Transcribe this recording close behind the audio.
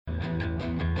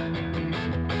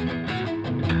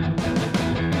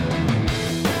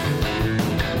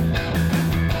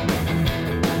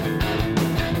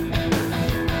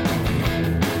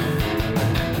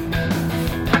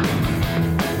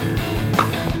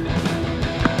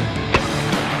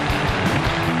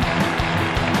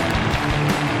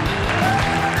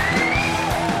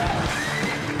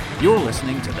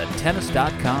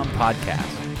TheTennis.com podcast.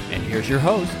 And here's your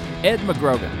host, Ed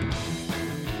McGrogan.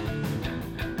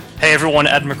 Hey everyone,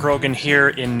 Ed McGrogan here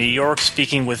in New York,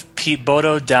 speaking with Pete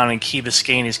Bodo down in Key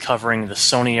Biscayne. He's covering the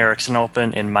Sony Ericsson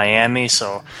Open in Miami.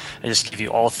 So I just give you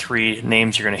all three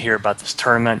names you're going to hear about this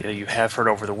tournament. You have heard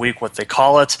over the week what they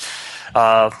call it.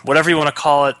 Whatever you want to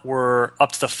call it, we're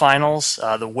up to the finals.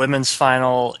 The women's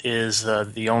final is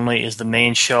the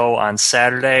main show on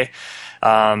Saturday.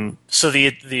 So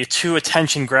the two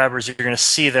attention grabbers you're going to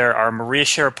see there are Maria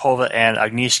Sharapova and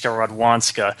Agnieszka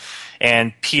Radwanska.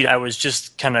 And Pete, I was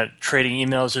just kind of trading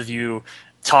emails with you,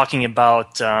 talking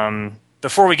about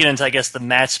before we get into, I guess, the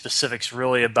match specifics,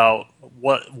 really about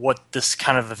what this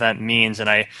kind of event means. And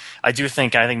I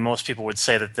think most people would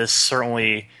say that this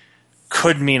certainly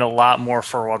could mean a lot more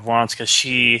for Radwanska.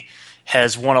 She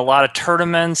has won a lot of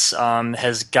tournaments,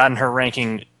 has gotten her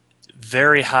ranking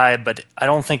very high, but I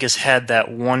don't think has had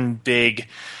that one big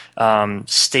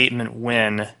statement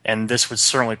win, and this would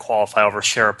certainly qualify over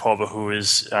Sharapova, who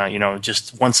is,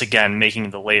 just once again making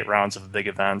the late rounds of a big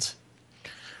event.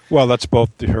 Well, that's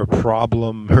both her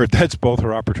problem. That's both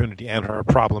her opportunity and her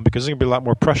problem, because there's going to be a lot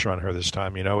more pressure on her this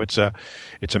time. It's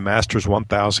a Masters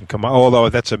 1000. Although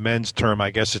that's a men's term,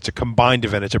 I guess it's a combined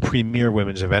event. It's a premier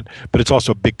women's event, but it's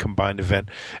also a big combined event.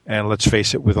 And let's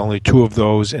face it, with only two of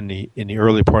those in the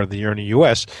early part of the year in the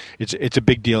U.S., it's a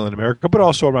big deal in America, but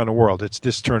also around the world.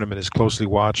 This tournament is closely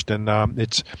watched, and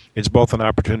it's both an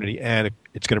opportunity and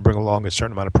it's going to bring along a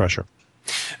certain amount of pressure.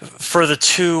 For the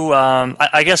two,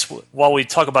 I guess while we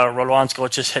talk about Radwanska,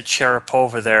 let's just hit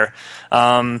Sharapova there.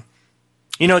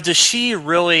 Does she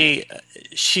really?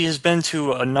 She has been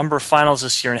to a number of finals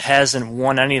this year and hasn't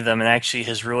won any of them, and actually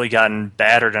has really gotten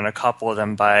battered in a couple of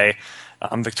them by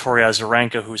Victoria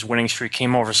Azarenka, whose winning streak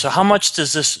came over. So how much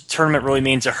does this tournament really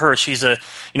mean to her? She's a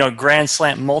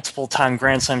multiple-time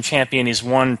Grand Slam champion. He's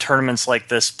won tournaments like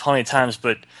this plenty of times,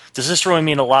 but does this really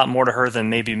mean a lot more to her than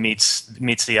maybe meets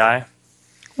the eye?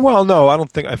 Well, no, I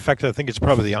don't think. In fact, I think it's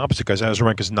probably the opposite, because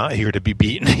Azarenka's not here to be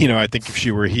beaten. I think if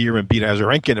she were here and beat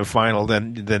Azarenka in a final,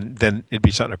 then it'd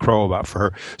be something to crow about for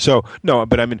her. So no,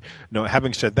 but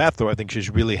having said that, though, I think she's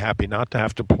really happy not to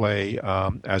have to play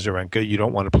Azarenka. You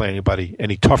don't want to play anybody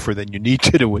any tougher than you need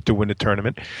to win a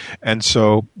tournament. And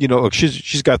so look,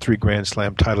 she's got 3 Grand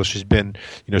Slam titles. She's been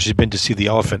to see the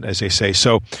elephant, as they say.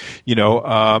 So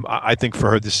I think for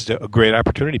her this is a great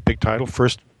opportunity, big title,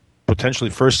 potentially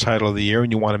first title of the year,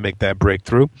 and you want to make that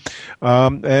breakthrough.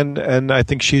 And I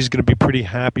think she's going to be pretty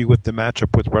happy with the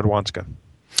matchup with Radwanska.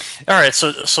 All right,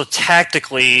 so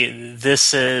tactically,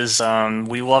 this is,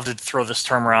 we love to throw this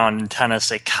term around in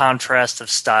tennis, a contrast of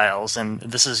styles, and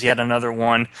this is yet another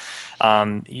one.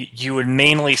 You would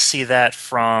mainly see that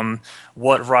from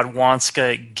what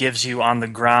Radwanska gives you on the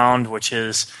ground, which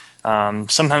is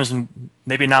sometimes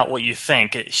maybe not what you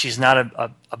think. She's not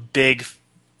a big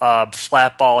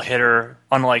flat ball hitter,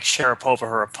 unlike Sharapova,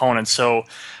 her opponent. So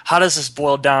how does this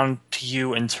boil down to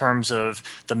you in terms of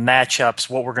the matchups,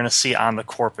 what we're going to see on the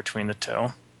court between the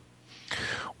two?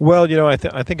 Well, I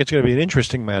think it's going to be an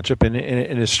interesting matchup.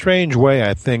 In a strange way,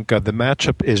 I think the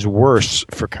matchup is worse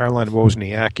for Caroline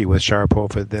Wozniacki with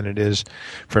Sharapova than it is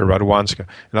for Radwanska.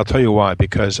 And I'll tell you why.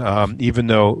 Because even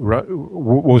though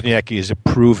Wozniacki is a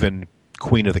proven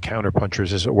queen of the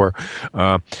counterpunchers, as it were,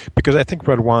 because I think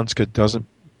Radwanska doesn't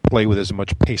play with as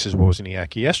much pace as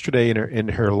Wozniacki. Yesterday, in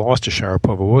her loss to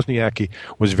Sharapova, Wozniacki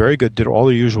was very good, did all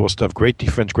the usual stuff, great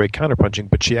defense, great counterpunching,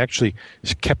 but she actually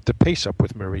kept the pace up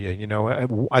with Maria.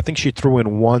 I think she threw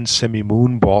in one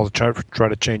semi-moon ball to try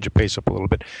to change the pace up a little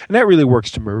bit, and that really works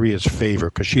to Maria's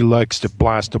favor, because she likes to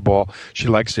blast the ball. She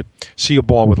likes to see a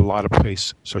ball with a lot of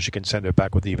pace, so she can send it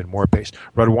back with even more pace.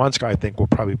 Radwanska, I think, will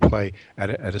probably play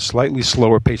at a slightly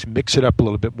slower pace, mix it up a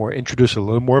little bit more, introduce a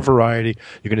little more variety.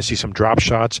 You're going to see some drop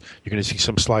shots. You're going to see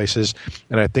some slices,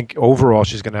 and I think overall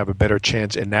she's going to have a better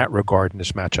chance in that regard in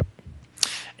this matchup.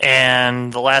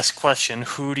 And the last question,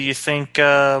 who do you think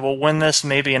will win this,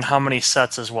 maybe in how many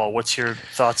sets as well? What's your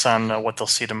thoughts on what they'll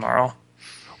see tomorrow?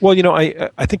 Well,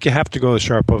 I think you have to go with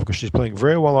Sharapova because she's playing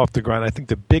very well off the ground. I think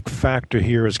the big factor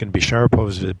here is going to be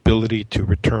Sharapova's ability to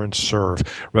return serve.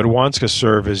 Radwanska's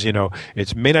serve is,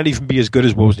 it may not even be as good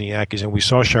as Wozniacki's, and we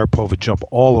saw Sharapova jump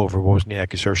all over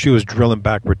Wozniacki's serve. She was drilling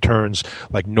back returns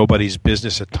like nobody's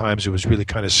business at times. It was really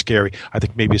kind of scary. I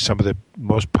think maybe some of the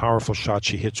most powerful shots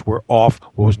she hits were off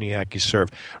Wozniacki's serve.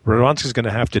 Radwanska's going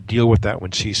to have to deal with that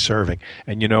when she's serving.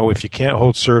 And, if you can't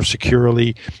hold serve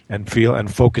securely and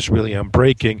focus really on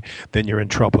breaking, then you're in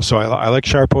trouble. So I like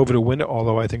Sharapova to win it,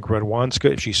 although I think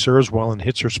Radwanska, if she serves well and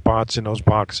hits her spots in those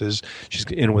boxes, she's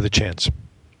in with a chance.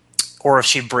 Or if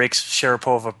she breaks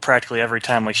Sharapova practically every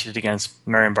time like she did against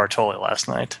Marion Bartoli last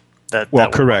night.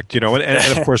 Correct.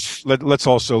 And of course, let's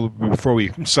also, before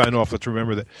we sign off, let's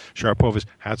remember that Sharapova's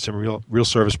had some real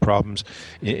service problems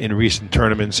in recent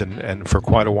tournaments and for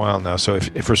quite a while now. So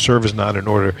if her serve is not in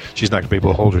order, she's not going to be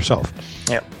able to hold herself.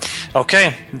 Yeah.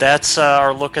 Okay, that's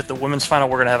our look at the women's final.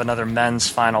 We're going to have another men's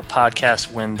final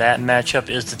podcast when that matchup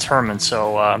is determined.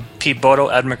 So Pete Bodo,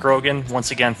 Ed McGrogan,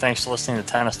 once again, thanks for listening to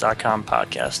Tennis.com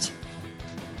podcast.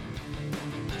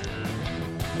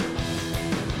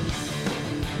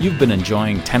 You've been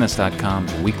enjoying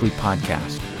Tennis.com's weekly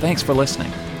podcast. Thanks for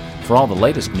listening. For all the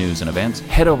latest news and events,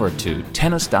 head over to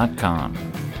Tennis.com.